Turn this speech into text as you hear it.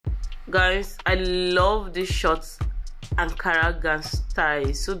Guys, I love this short Ankara gown style.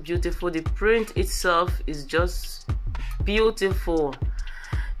 It's so beautiful. The print itself is just beautiful.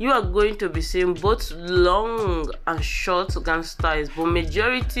 You are going to be seeing both long and short gown styles, but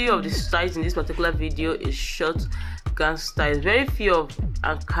majority of the styles in this particular video is short gown styles. Very few of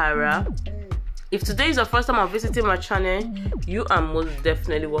Ankara. If today is the first time I'm visiting my channel, you are most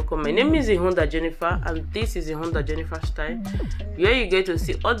definitely welcome. My name is Ihunda Jennifer, and this is Ihunda Jennifer style, where you get to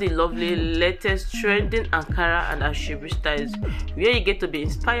see all the lovely latest trending Ankara and Asoebi styles, where you get to be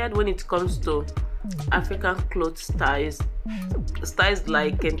inspired when it comes to African clothes styles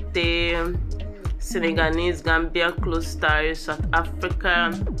like Kente, Senegalese, Gambian clothes styles, South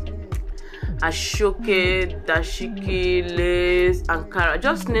African, Ashoke, Dashiki, Lace, Ankara.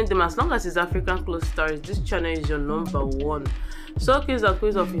 Just name them. As long as it's African clothes styles, this channel is your number one. So kings and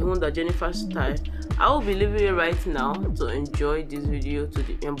queens of Ihunda Jennifer style, I will be leaving it right now to enjoy this video to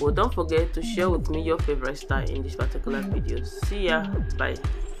the end. But don't forget to share with me your favorite style in this particular video. See ya. Bye.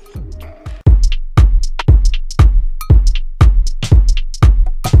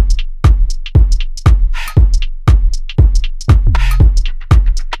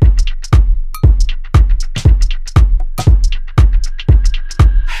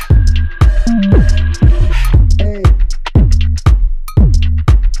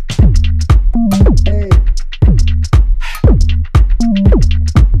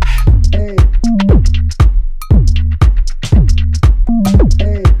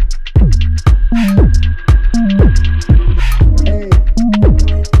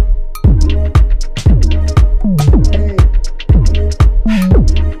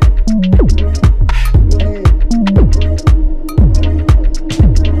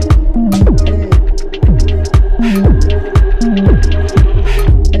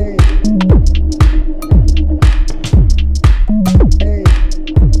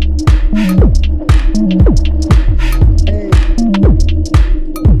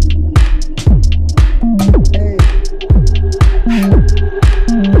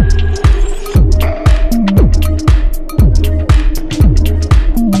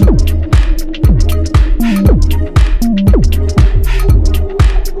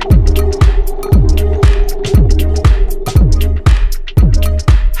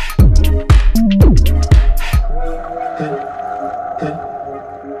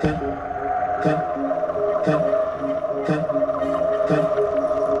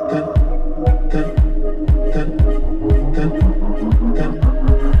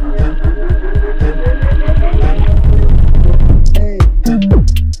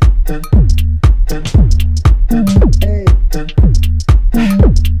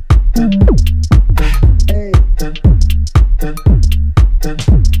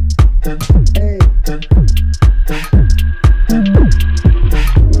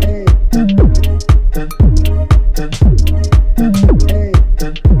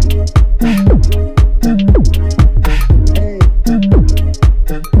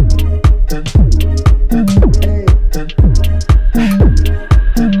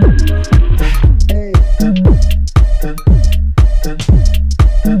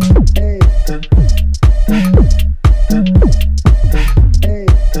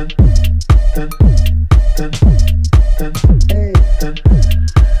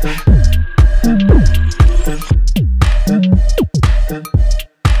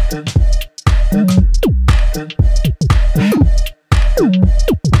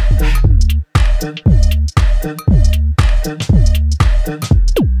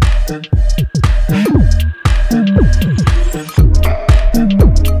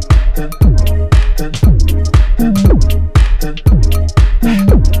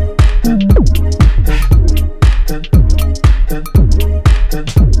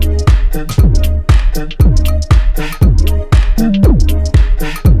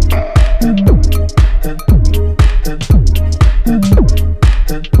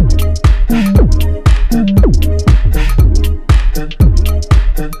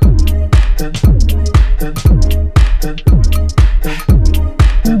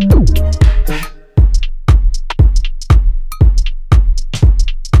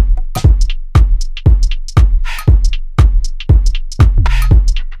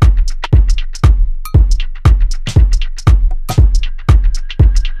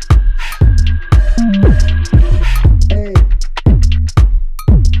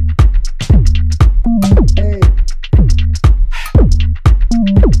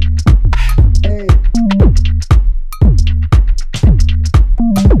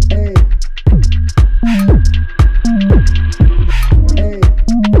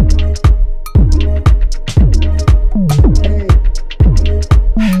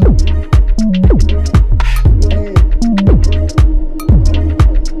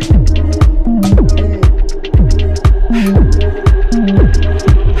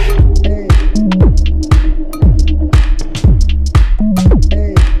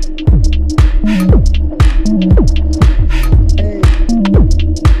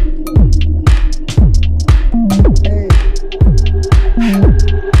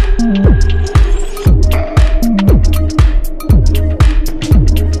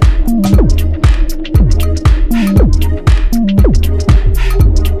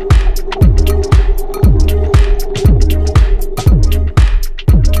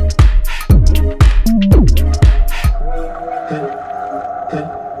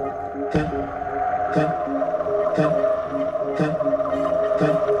 cut.